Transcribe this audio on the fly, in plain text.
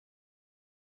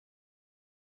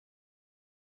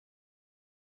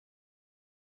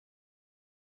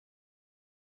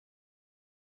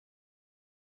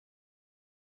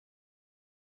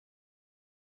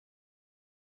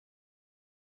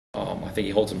I think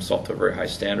he holds himself to a very high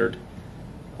standard,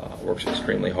 works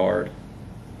extremely hard,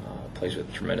 plays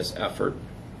with tremendous effort,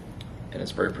 and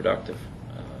is very productive.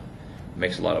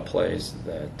 Makes a lot of plays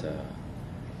that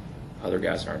other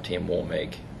guys on our team won't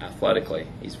make athletically.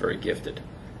 He's very gifted.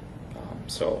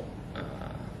 So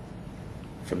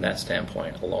from that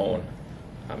standpoint alone,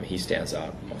 he stands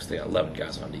out amongst the 11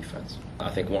 guys on defense. I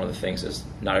think one of the things is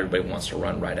not everybody wants to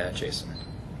run right at Jason,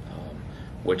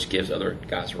 which gives other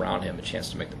guys around him a chance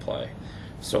to make the play.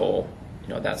 So,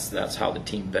 that's how the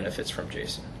team benefits from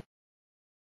Jason.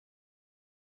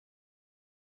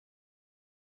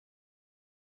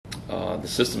 The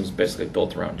system is basically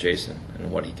built around Jason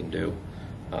and what he can do.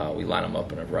 We line him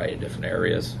up in a variety of different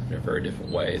areas, in very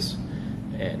different ways,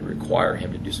 and require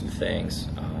him to do some things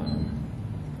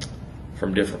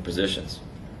from different positions.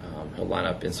 He'll line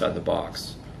up inside the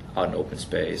box, out in open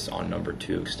space, on number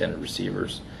 2, extended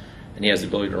receivers, and he has the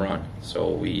ability to run.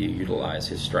 So we utilize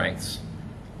his strengths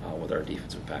with our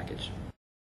defensive package.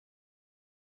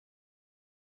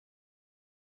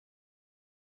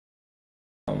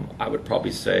 I would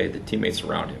probably say the teammates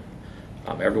around him.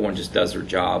 Everyone just does their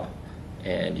job,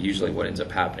 and usually what ends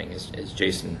up happening is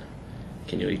Jason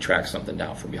can usually track something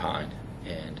down from behind.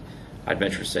 And I'd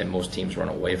venture to say most teams run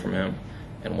away from him,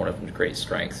 and one of his great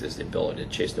strengths is the ability to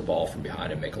chase the ball from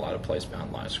behind and make a lot of plays behind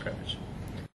the line of scrimmage.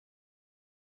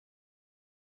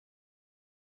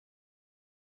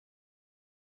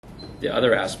 The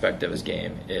other aspect of his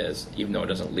game is, even though it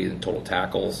doesn't lead in total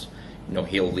tackles,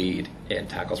 he'll lead in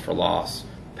tackles for loss,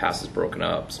 passes broken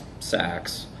up,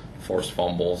 sacks, forced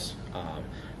fumbles.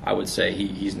 I would say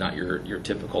he's not your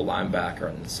typical linebacker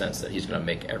in the sense that he's going to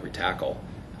make every tackle.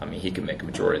 He can make a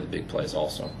majority of the big plays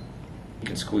also. He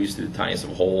can squeeze through the tiniest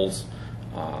of holes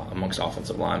amongst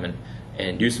offensive linemen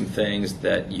and do some things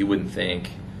that you wouldn't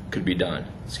think could be done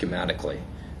schematically.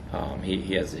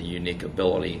 He has a unique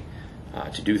ability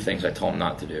to do things I told him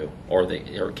not to do,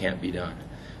 or can't be done.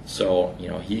 So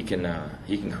he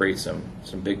can create some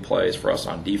big plays for us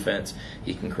on defense.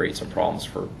 He can create some problems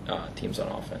for teams on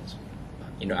offense.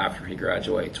 After he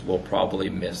graduates, we'll probably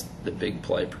miss the big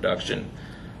play production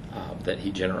that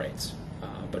he generates.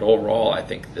 But overall, I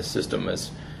think the system it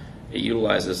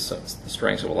utilizes the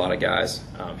strengths of a lot of guys.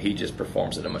 He just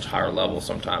performs at a much higher level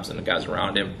sometimes than the guys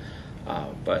around him.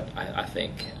 But I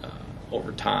think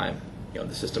over time,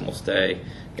 the system will stay.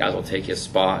 Guys will take his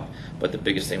spot. But the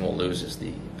biggest thing we'll lose is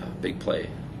the big play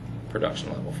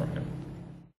production level from him.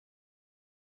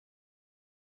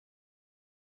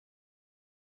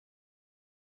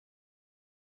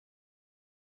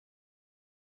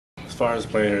 As far as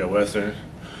playing here at Western,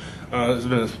 it's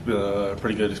been a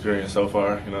pretty good experience so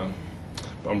far.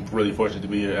 I'm really fortunate to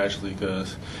be here actually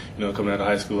because, coming out of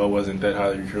high school, I wasn't that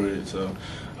highly recruited, so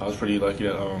I was pretty lucky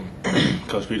that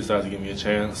Coach Pete decided to give me a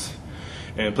chance.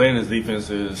 And playing this defense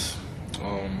is,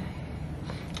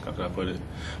 how can I put it?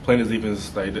 Playing this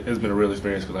defense, it's been a real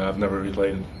experience because I've never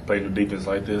really played a defense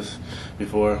like this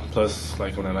before. Plus,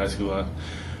 coming out of high school,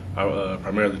 I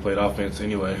primarily played offense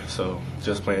anyway, so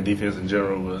just playing defense in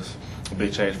general was a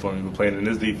big change for me. But playing in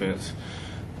this defense,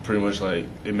 pretty much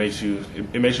it makes you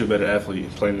a better athlete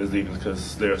playing in this defense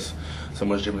because there's so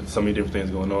many different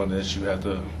things going on that you have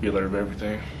to be alert of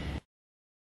everything.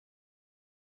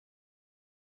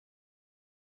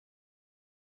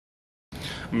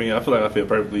 I feel like I fit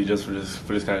perfectly just for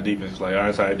this kind of defense. Our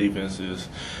entire defense is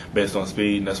based on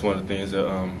speed, and that's one of the things that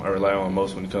I rely on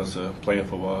most when it comes to playing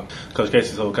football. Coach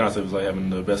Casey's whole concept is having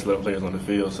the best 11 players on the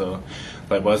field. So,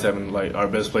 by us having our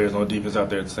best players on defense out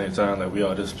there at the same time, we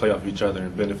all just play off each other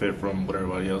and benefit from what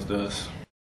everybody else does.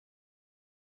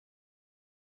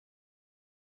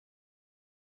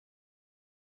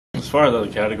 As far as other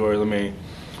categories,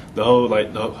 the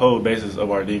whole basis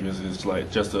of our defense is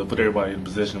just to put everybody in a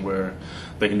position where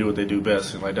they can do what they do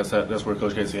best, and that's where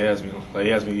Coach Casey has me. He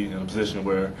has me in a position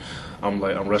where I'm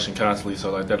rushing constantly,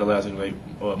 so that allows me to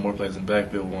make more plays in the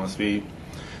backfield on speed.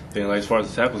 Then as far as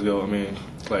the tackles go,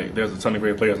 there's a ton of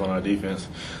great players on our defense.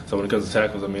 So when it comes to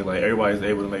tackles, everybody's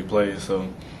able to make plays.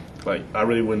 So I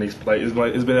really wouldn't it's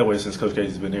been that way since Coach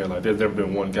Casey's been here. There's never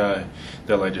been one guy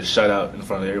that just shut out in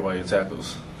front of everybody in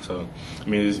tackles. So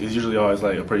it's usually always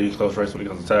a pretty close race when it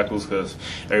comes to tackles because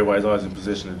everybody's always in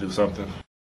position to do something.